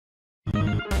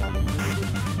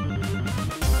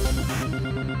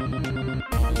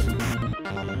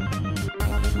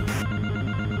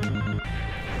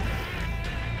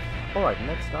Alright,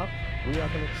 next up, we are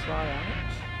going to try out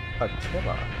a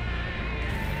killer.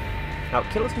 Now,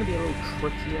 killer's going to be a little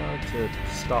trickier to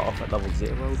start off at level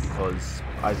 0 because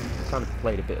I've kind of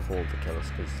played a bit of all of the killers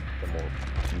because they're more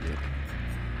unique.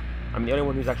 I mean, the only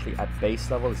one who's actually at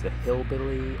base level is the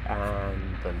hillbilly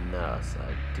and the nurse.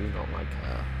 I do not like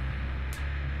her.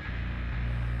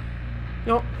 You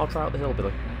know what? I'll try out the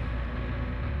hillbilly.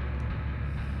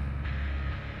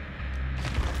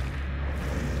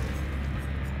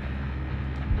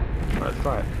 Let's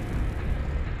try it.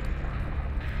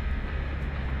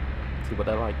 See what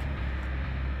they're like.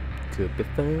 Could be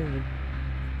fun.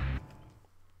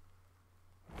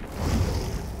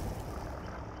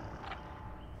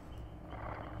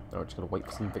 Now we're just gonna wait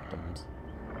for some victims.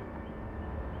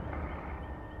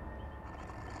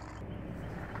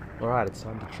 Alright, it's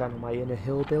time to channel my inner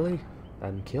hillbilly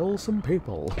and kill some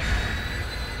people.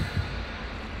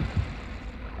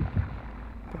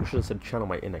 I should have said channel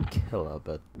my inner killer,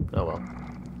 but oh well.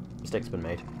 Mistake's been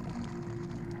made.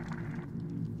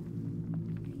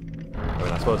 I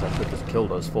mean, I suppose I could just kill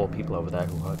those 4 people over there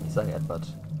who heard me say it, but...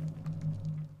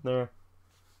 nah.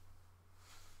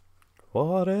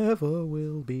 Whatever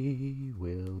will be,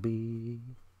 will be.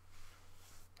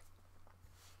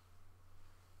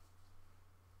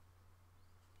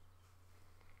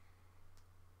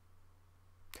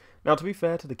 Now, to be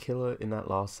fair to the killer in that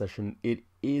last session, it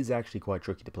is actually quite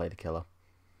tricky to play the killer.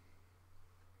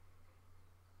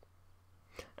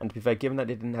 And to be fair, given that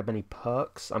they didn't have many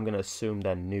perks, I'm going to assume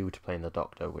they're new to playing the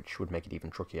Doctor, which would make it even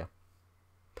trickier.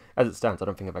 As it stands, I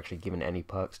don't think I've actually given any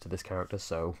perks to this character,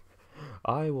 so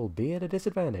I will be at a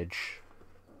disadvantage.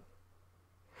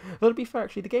 Though to be fair,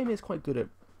 actually, the game is quite good at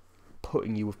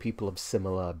putting you with people of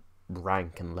similar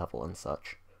rank and level and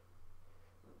such.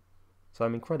 So I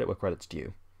mean, credit where credit's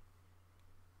due.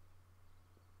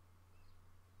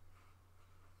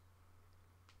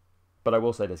 But I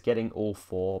will say this, getting all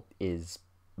 4 is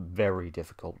very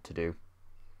difficult to do.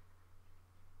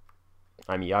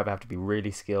 I mean, you either have to be really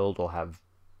skilled or have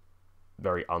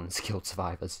very unskilled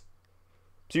survivors.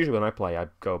 So usually when I play, I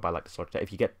go by like the sort of,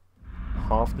 if you get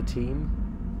half the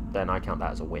team, then I count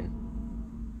that as a win.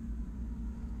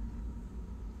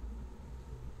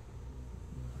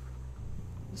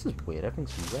 This is weird,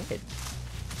 everything's red.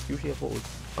 Usually I thought it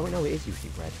was... oh wait, no, it is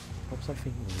usually red. What was I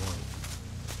thinking white?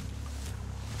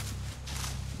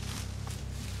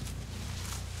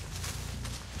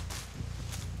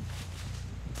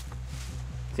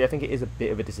 See, I think it is a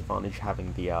bit of a disadvantage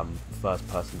having the first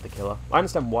person of the killer. I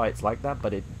understand why it's like that,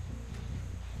 but it...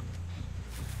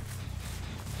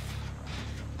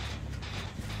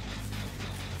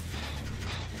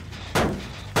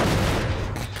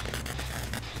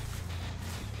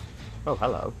 oh,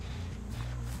 hello.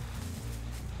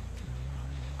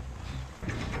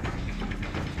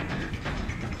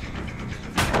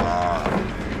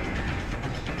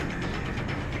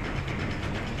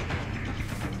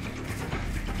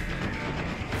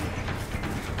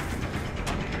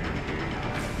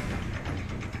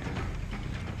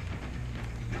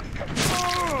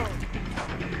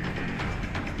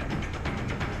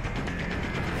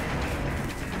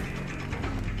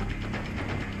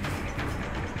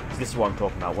 This is what I'm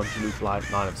talking about. Once you lose line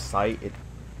of sight, it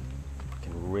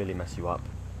can really mess you up.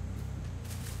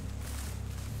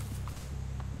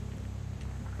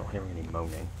 Not hearing any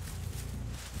moaning.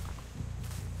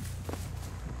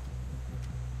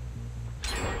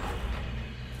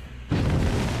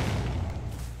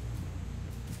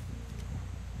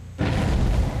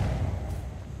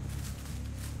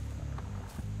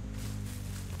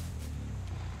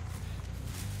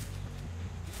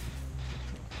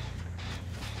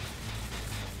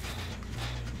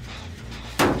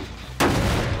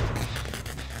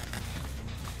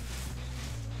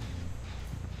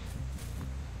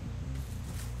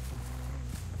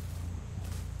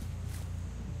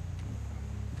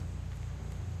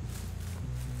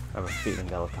 I have a feeling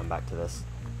they'll come back to this.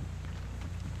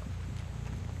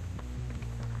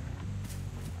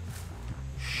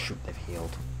 Shoot, they've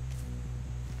healed.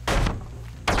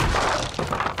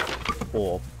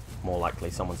 Or, more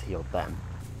likely, someone's healed them.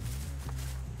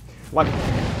 Like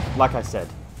I said,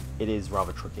 it is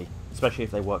rather tricky, especially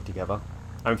if they work together.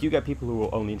 And if you get people who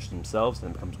are only interested in themselves,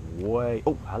 then it becomes way...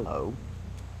 oh, hello.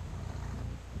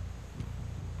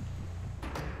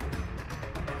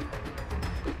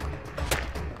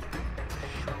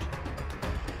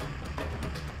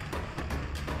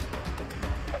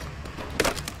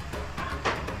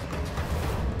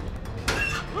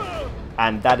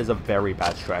 And that is a very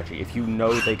bad strategy. If you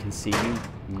know they can see you,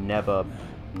 never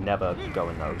never go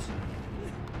in those.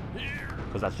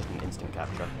 Because that's just an instant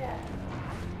capture.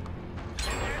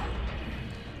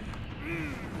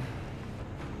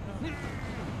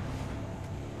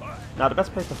 Now, the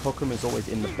best place to hook them is always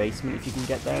in the basement if you can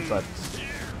get there, but...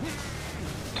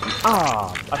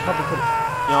 Ah! I probably could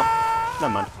have... You know,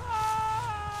 never mind.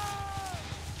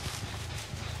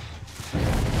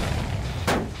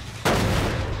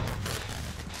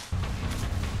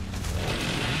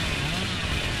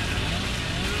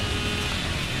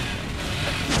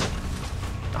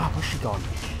 Ah, where's she gone?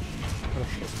 Where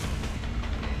is she?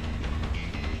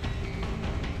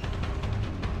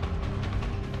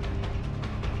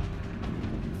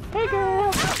 Hey,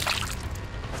 girl!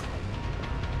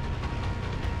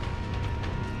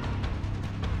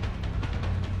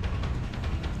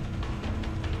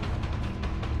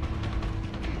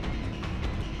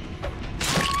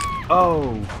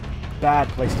 Oh, bad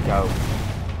place to go.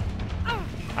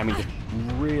 I mean, just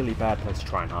really bad place to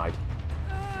try and hide.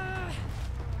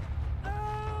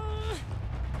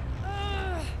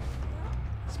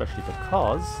 Especially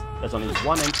because there's only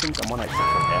one entrance and one exit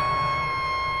from here.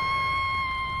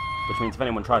 Which means if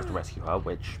anyone tries to rescue her,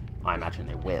 which I imagine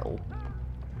they will,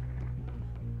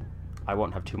 I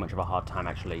won't have too much of a hard time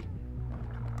actually...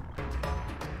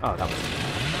 Oh, that was...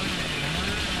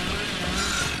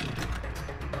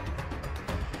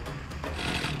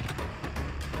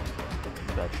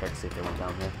 Better check to see if they went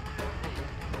down here.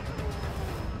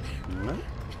 No?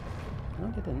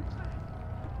 No, they didn't.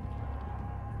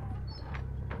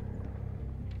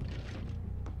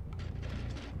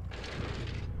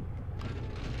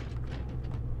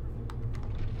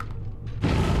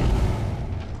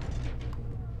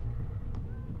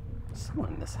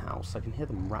 Someone in this house. I can hear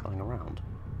them rattling around.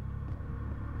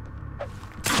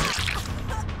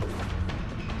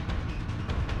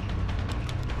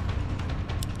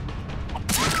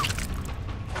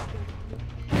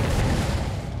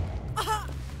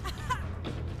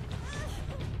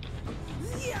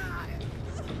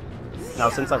 Now,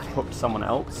 since I've hooked someone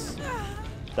else,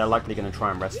 they're likely going to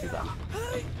try and rescue them.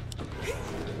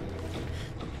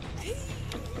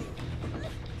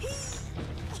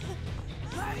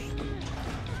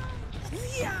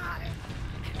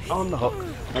 On the hook,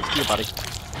 next to your buddy.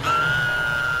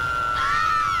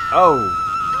 Oh!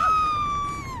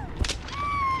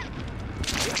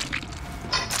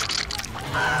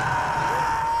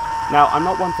 Now, I'm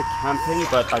not one for camping,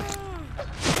 but I...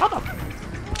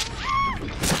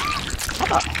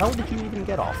 How the hell did you even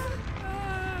get off?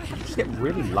 Did you just get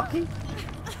really lucky?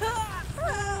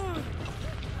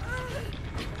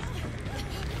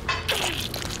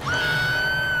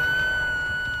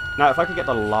 Now, if I could get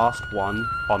the last one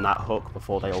on that hook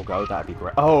before they all go, that'd be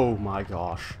great. Oh my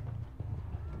gosh.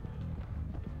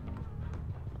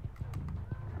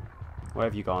 Where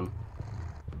have you gone?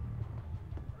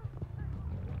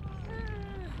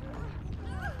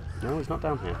 No, he's not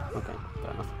down here. Okay,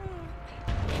 fair enough.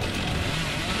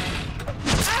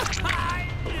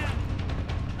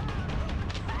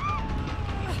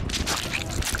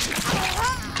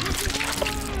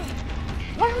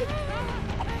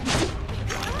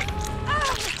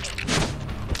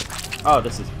 Oh,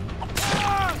 this is...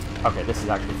 Okay, this is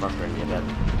actually frustrating me a bit.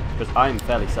 Because I'm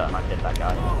fairly certain I hit that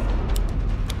guy.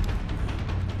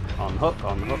 On hook,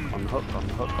 on hook, on hook, on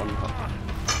hook, on hook.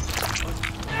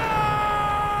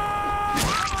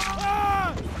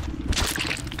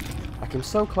 Like, I'm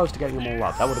so close to getting them all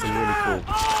up. That would have been really cool.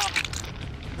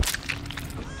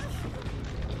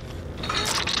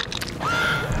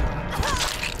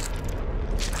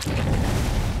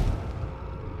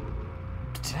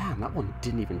 Damn, that one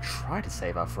didn't even try to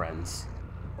save our friends.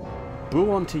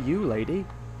 Boo on to you, lady.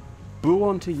 Boo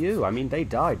on to you. I mean, they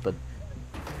died, but...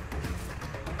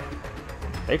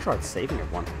 they tried saving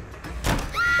everyone.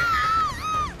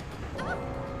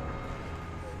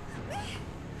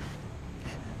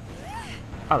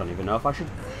 I don't even know if I should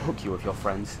hook you with your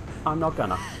friends. I'm not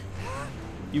gonna.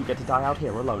 You get to die out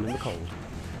here alone in the cold.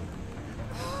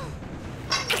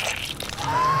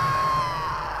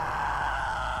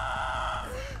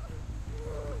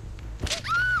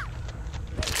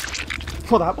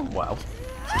 Well, that went well.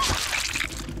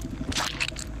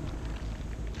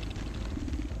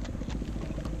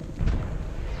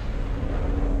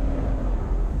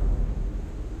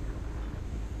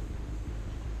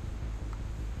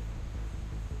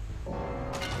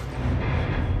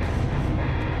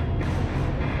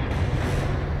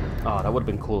 Oh, that would have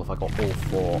been cool if I got all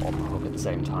four on the hook at the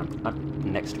same time,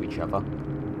 next to each other.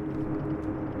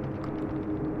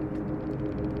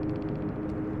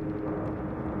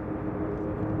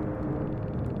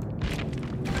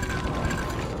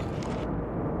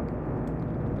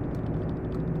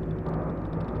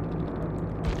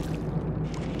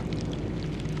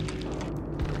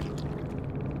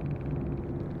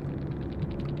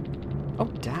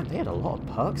 damn, they had a lot of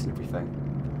perks and everything.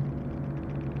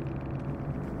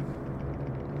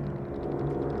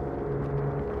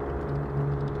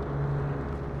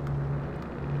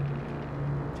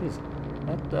 Jeez,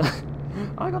 that,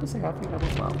 I gotta say, I think that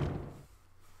was well.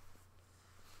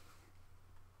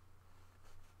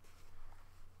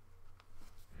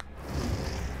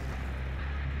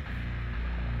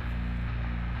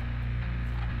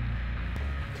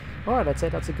 Alright, I'd say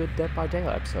that's a good Dead by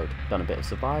Daylight episode. Done a bit of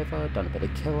Survivor, done a bit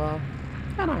of Killer,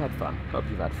 and I had fun. Hope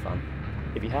you've had fun.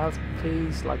 If you have,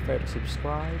 please like, favorite,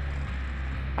 subscribe,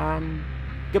 and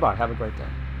goodbye, have a great day.